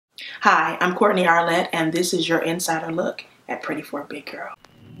Hi, I'm Courtney Arlett, and this is your insider look at Pretty for a Big Girl.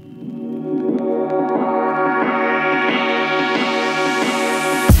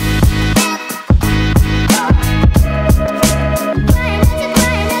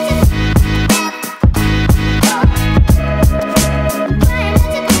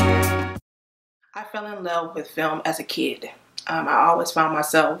 I fell in love with film as a kid. I always found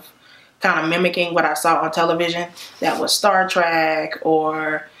myself kind of mimicking what I saw on television. That was Star Trek,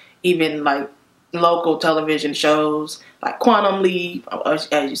 or even like local television shows like Quantum Leap, as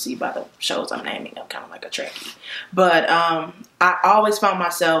you see by the shows I'm naming. I'm kind of like a Trekkie. But I always found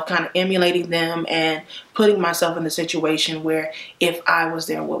myself kind of emulating them and putting myself in the situation where if I was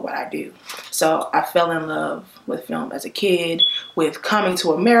there, what would I do? So I fell in love with film as a kid, with Coming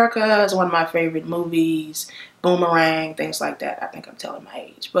to America as one of my favorite movies, Boomerang, things like that. I think I'm telling my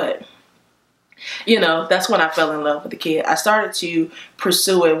age, but you know, that's when I fell in love with the kid. I started to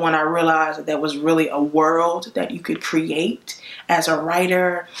pursue it when I realized that there was really a world that you could create as a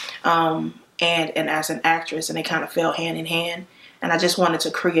writer and as an actress, and they kind of fell hand in hand. And I just wanted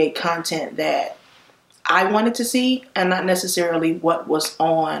to create content that I wanted to see and not necessarily what was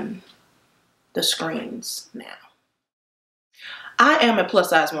on the screens now. I am a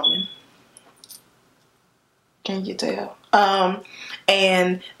plus size woman. Can you tell?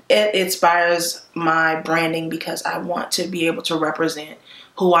 And it inspires my branding because I want to be able to represent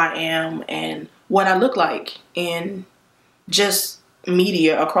who I am and what I look like in just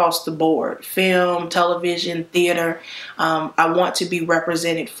media across the board. Film, television, theater. I want to be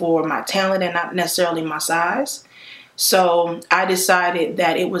represented for my talent and not necessarily my size. So I decided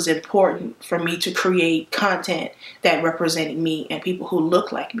that it was important for me to create content that represented me and people who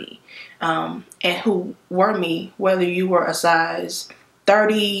look like me and who were me, whether you were a size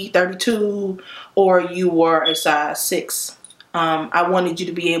 30, 32, or you were a size 6. I wanted you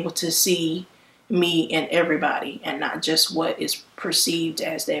to be able to see me in everybody and not just what is perceived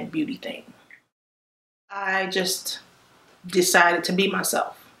as that beauty thing. I just decided to be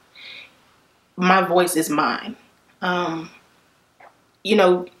myself. My voice is mine. You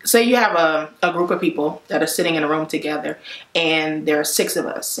know, say you have a group of people that are sitting in a room together and there are 6 of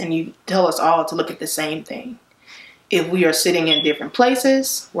us and you tell us all to look at the same thing. If we are sitting in different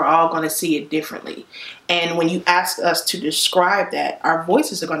places, we're all going to see it differently. And when you ask us to describe that, our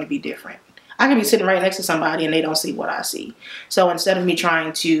voices are going to be different. I can be sitting right next to somebody and they don't see what I see. So instead of me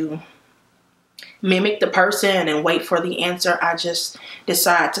trying to mimic the person and wait for the answer, I just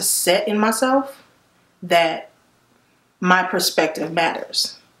decide to set in myself that my perspective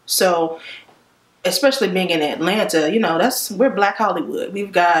matters. So especially being in Atlanta, you know, we're Black Hollywood.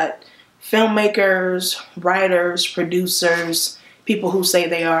 We've got filmmakers, writers, producers, people who say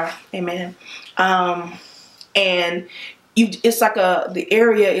they are, amen. And it's like the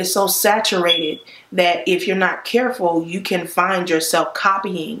area is so saturated that if you're not careful, you can find yourself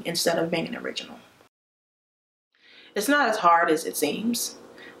copying instead of being an original. It's not as hard as it seems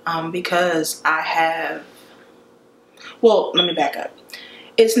because well, let me back up.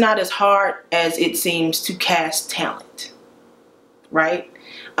 It's not as hard as it seems to cast talent, right?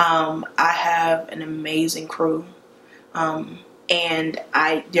 I have an amazing crew, and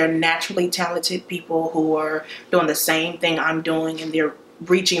they're naturally talented people who are doing the same thing I'm doing, and they're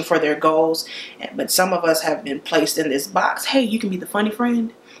reaching for their goals. But some of us have been placed in this box. Hey, you can be the funny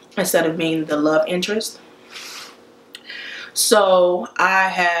friend instead of being the love interest. So I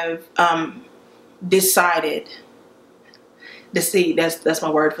have decided. That's my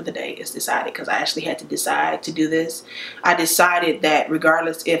word for the day, is decided, because I actually had to decide to do this. I decided that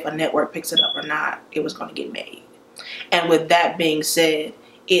regardless if a network picks it up or not, it was going to get made. And with that being said,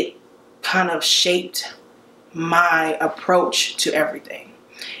 it kind of shaped my approach to everything.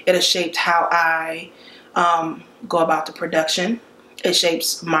 It has shaped how I go about the production. It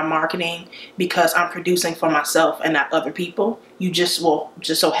shapes my marketing because I'm producing for myself and not other people. You just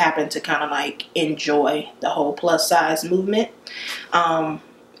so happen to kind of like enjoy the whole plus size movement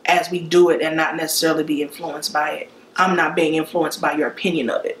as we do it and not necessarily be influenced by it. I'm not being influenced by your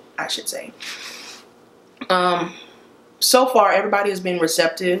opinion of it, I should say. So far, everybody has been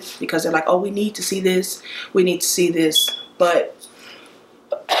receptive because they're like, oh, we need to see this. We need to see this. But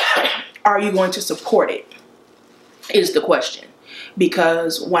are you going to support it is the question.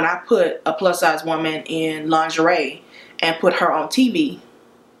 Because when I put a plus size woman in lingerie and put her on TV,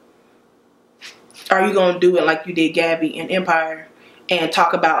 are you going to do it like you did Gabby in Empire and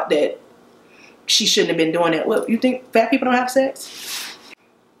talk about that she shouldn't have been doing it? Well, you think fat people don't have sex?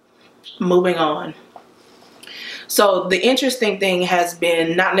 Moving on. So the interesting thing has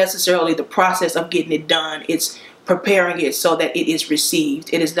been not necessarily the process of getting it done. It's preparing it so that it is received.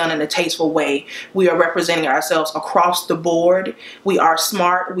 It is done in a tasteful way. We are representing ourselves across the board. We are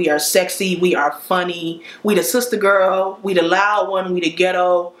smart. We are sexy. We are funny. We the sister girl. We the loud one. We the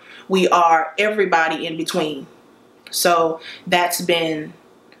ghetto. We are everybody in between. So that's been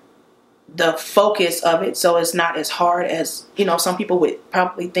the focus of it. So it's not as hard as, you know, some people would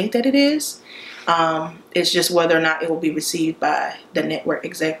probably think that it is. It's just whether or not it will be received by the network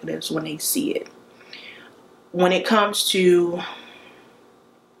executives when they see it. When it comes to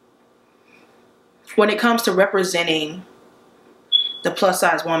representing the plus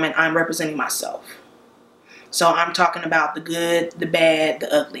size woman, I'm representing myself. So I'm talking about the good, the bad,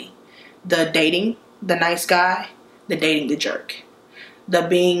 the ugly, the dating the nice guy, the dating the jerk, the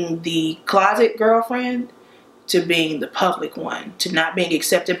being the closet girlfriend to being the public one, to not being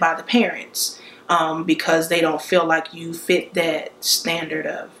accepted by the parents because they don't feel like you fit that standard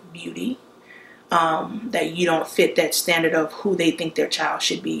of beauty. That you don't fit that standard of who they think their child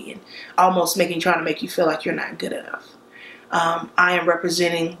should be, and almost trying to make you feel like you're not good enough. I am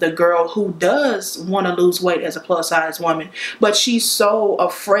representing the girl who does want to lose weight as a plus size woman, but she's so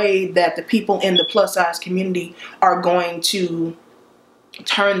afraid that the people in the plus size community are going to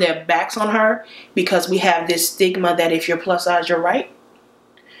turn their backs on her because we have this stigma that if you're plus size, you're right,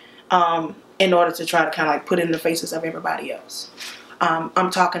 in order to try to kind of like put it in the faces of everybody else. I'm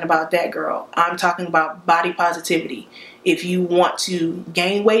talking about that girl. I'm talking about body positivity. If you want to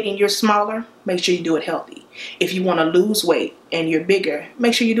gain weight and you're smaller, make sure you do it healthy. If you want to lose weight and you're bigger,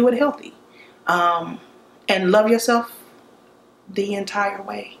 make sure you do it healthy. And love yourself the entire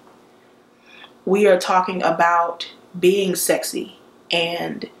way. We are talking about being sexy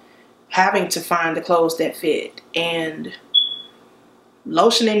and having to find the clothes that fit and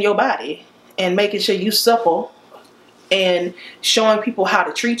lotioning your body and making sure you supple and showing people how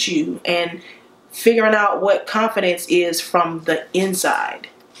to treat you and figuring out what confidence is from the inside.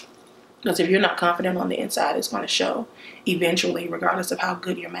 Because if you're not confident on the inside, it's going to show eventually, regardless of how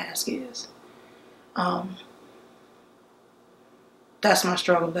good your mask is. That's my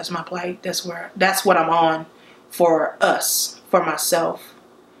struggle. That's my plight. That's what I'm on for us, for myself.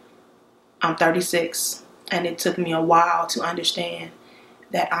 I'm 36, and it took me a while to understand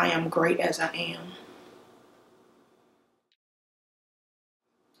that I am great as I am.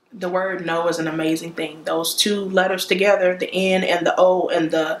 The word no is an amazing thing. Those two letters together, the N and the O, and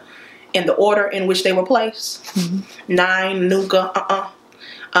in the order in which they were placed, nine, nuka,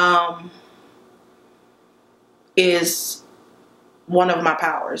 is one of my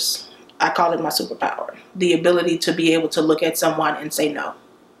powers. I call it my superpower. The ability to be able to look at someone and say no.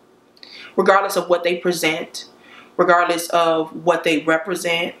 Regardless of what they present, regardless of what they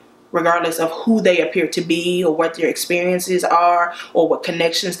represent, regardless of who they appear to be or what their experiences are or what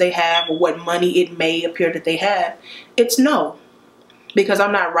connections they have or what money it may appear that they have, it's no. Because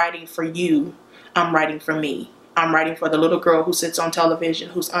I'm not writing for you, I'm writing for me. I'm writing for the little girl who sits on television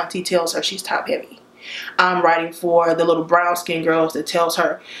whose auntie tells her she's top heavy. I'm writing for the little brown skinned girls that tells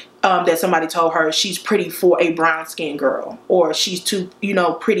her that somebody told her she's pretty for a brown skinned girl, or she's too,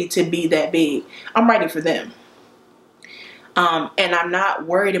 pretty to be that big. I'm writing for them. And I'm not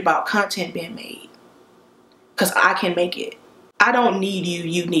worried about content being made because I can make it. I don't need you,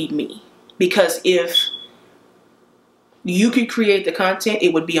 you need me. Because if you could create the content,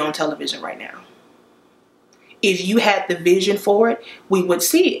 it would be on television right now. If you had the vision for it, we would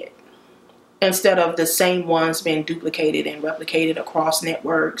see it. Instead of the same ones being duplicated and replicated across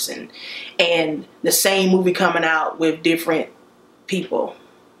networks and the same movie coming out with different people.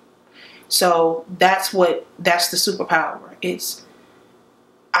 So that's the superpower.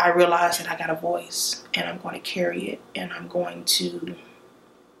 I realize that I got a voice and I'm going to carry it and I'm going to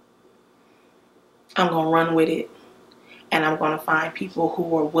run with it, and I'm going to find people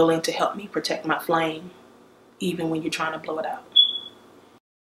who are willing to help me protect my flame even when you're trying to blow it out.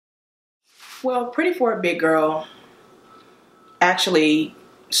 Well, Pretty for a Big Girl actually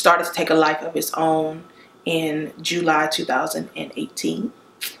started to take a life of its own in July 2018.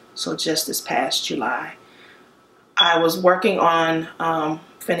 So just this past July. I was working on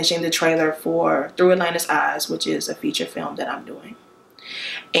finishing the trailer for Through Alaina's Eyes, which is a feature film that I'm doing.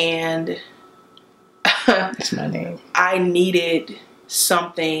 And that's my name. I needed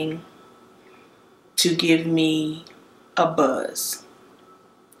something to give me a buzz.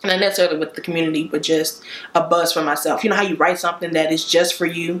 Not necessarily with the community, but just a buzz for myself. You know how you write something that is just for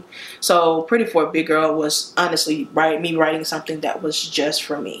you? So Pretty for a Big Girl was honestly me writing something that was just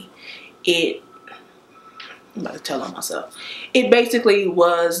for me. I'm about to tell on myself. It basically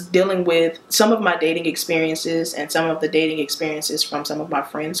was dealing with some of my dating experiences and some of the dating experiences from some of my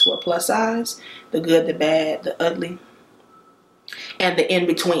friends who are plus size, the good, the bad, the ugly, and the in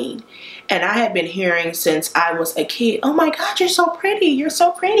between. And I had been hearing since I was a kid, oh my God, you're so pretty, you're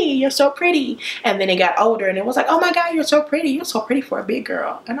so pretty, you're so pretty. And then it got older and it was like, oh my God, you're so pretty for a big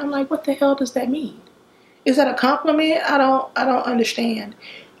girl. And I'm like, what the hell does that mean? Is that a compliment? I don't understand.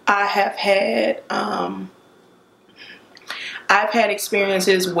 I have had I've had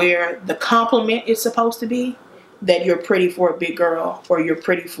experiences where the compliment is supposed to be that you're pretty for a big girl, or you're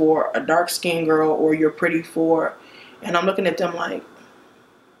pretty for a dark skinned girl, or you're pretty for, and I'm looking at them like,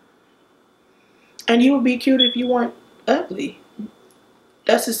 and you would be cute if you weren't ugly.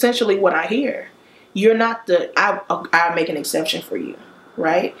 That's essentially what I hear. You're not the, I'll make an exception for you,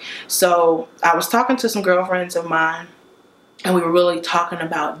 right? So I was talking to some girlfriends of mine and we were really talking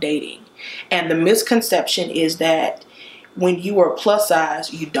about dating. And the misconception is that when you are plus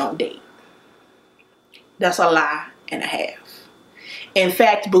size, you don't date. That's a lie and a half. In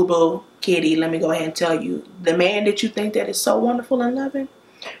fact, boo-boo, kitty, let me go ahead and tell you, the man that you think that is so wonderful and loving,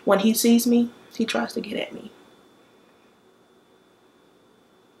 when he sees me, he tries to get at me.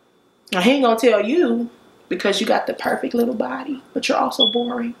 Now, he ain't gonna tell you because you got the perfect little body, but you're also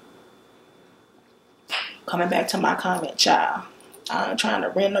boring. Coming back to my comment, child. I'm trying to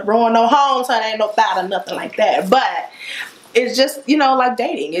ruin no homes, so there ain't no thought or nothing like that. But it's just, you know, like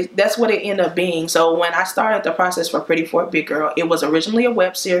dating. That's what it ended up being. So when I started the process for Pretty for a Big Girl, it was originally a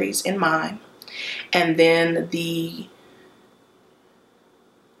web series in mind. And then the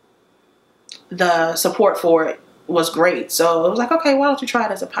support for it was great. So it was like, okay, why don't you try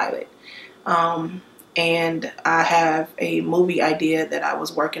it as a pilot? And I have a movie idea that I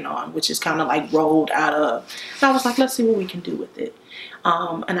was working on, which is kind of like rolled out of. And I was like, let's see what we can do with it.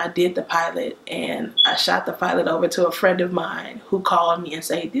 And I did the pilot, and I shot the pilot over to a friend of mine who called me and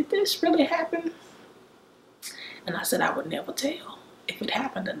said, did this really happen? And I said, I would never tell if it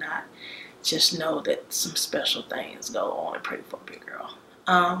happened or not. Just know that some special things go on in Pretty for a Big Girl.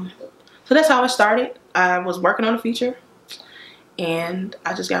 So that's how it started. I was working on a feature, and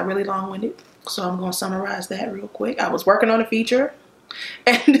I just got really long-winded. So I'm going to summarize that real quick. I was working on a feature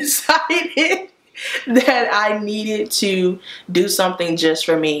and decided that I needed to do something just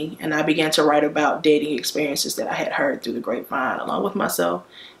for me. And I began to write about dating experiences that I had heard through the grapevine along with myself.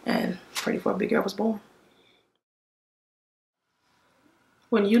 And Pretty for a Big Girl was born.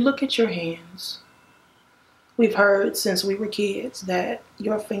 When you look at your hands, we've heard since we were kids that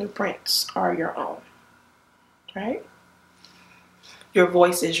your fingerprints are your own, right? Your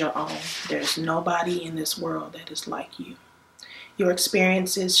voice is your own. There's nobody in this world that is like you. Your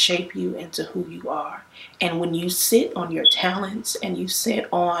experiences shape you into who you are. And when you sit on your talents and you sit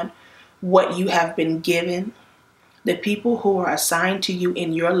on what you have been given, the people who are assigned to you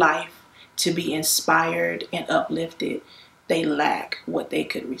in your life to be inspired and uplifted, they lack what they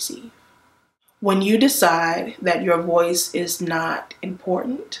could receive. When you decide that your voice is not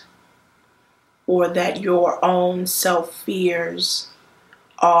important, or that your own self-fears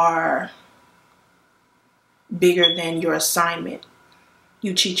are bigger than your assignment,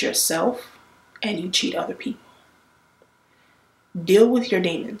 you cheat yourself and you cheat other people. Deal with your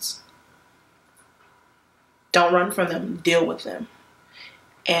demons. Don't run from them. Deal with them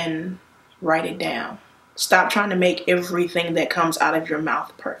and write it down. Stop trying to make everything that comes out of your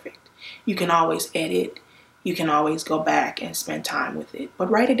mouth perfect. You can always edit. You can always go back and spend time with it, but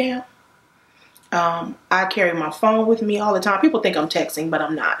write it down. I carry my phone with me all the time. People think I'm texting, but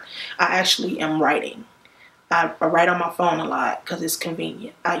I'm not. I actually am writing. I write on my phone a lot because it's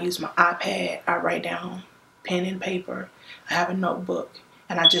convenient. I use my iPad. I write down pen and paper. I have a notebook,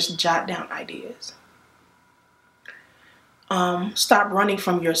 and I just jot down ideas. Stop running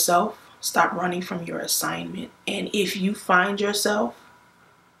from yourself. Stop running from your assignment. And if you find yourself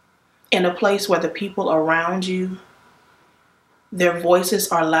in a place where the people around you, their voices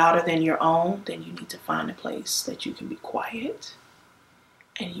are louder than your own, then you need to find a place that you can be quiet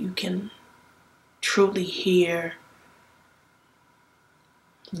and you can truly hear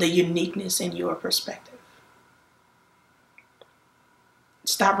the uniqueness in your perspective.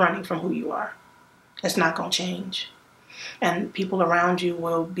 Stop running from who you are. It's not going to change. And people around you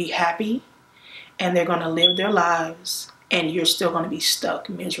will be happy and they're going to live their lives, and you're still going to be stuck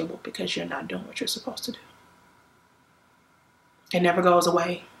miserable because you're not doing what you're supposed to do. It never goes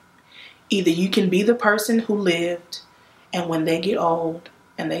away. Either you can be the person who lived, and when they get old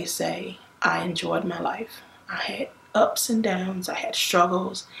and they say, I enjoyed my life. I had ups and downs. I had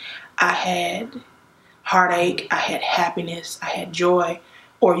struggles. I had heartache. I had happiness. I had joy.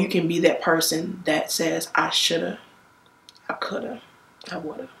 or you can be that person that says, I shoulda, I coulda, I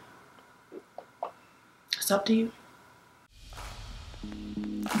woulda. It's up to you.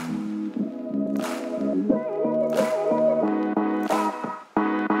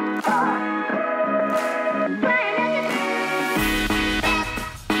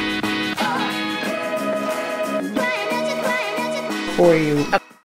 For you.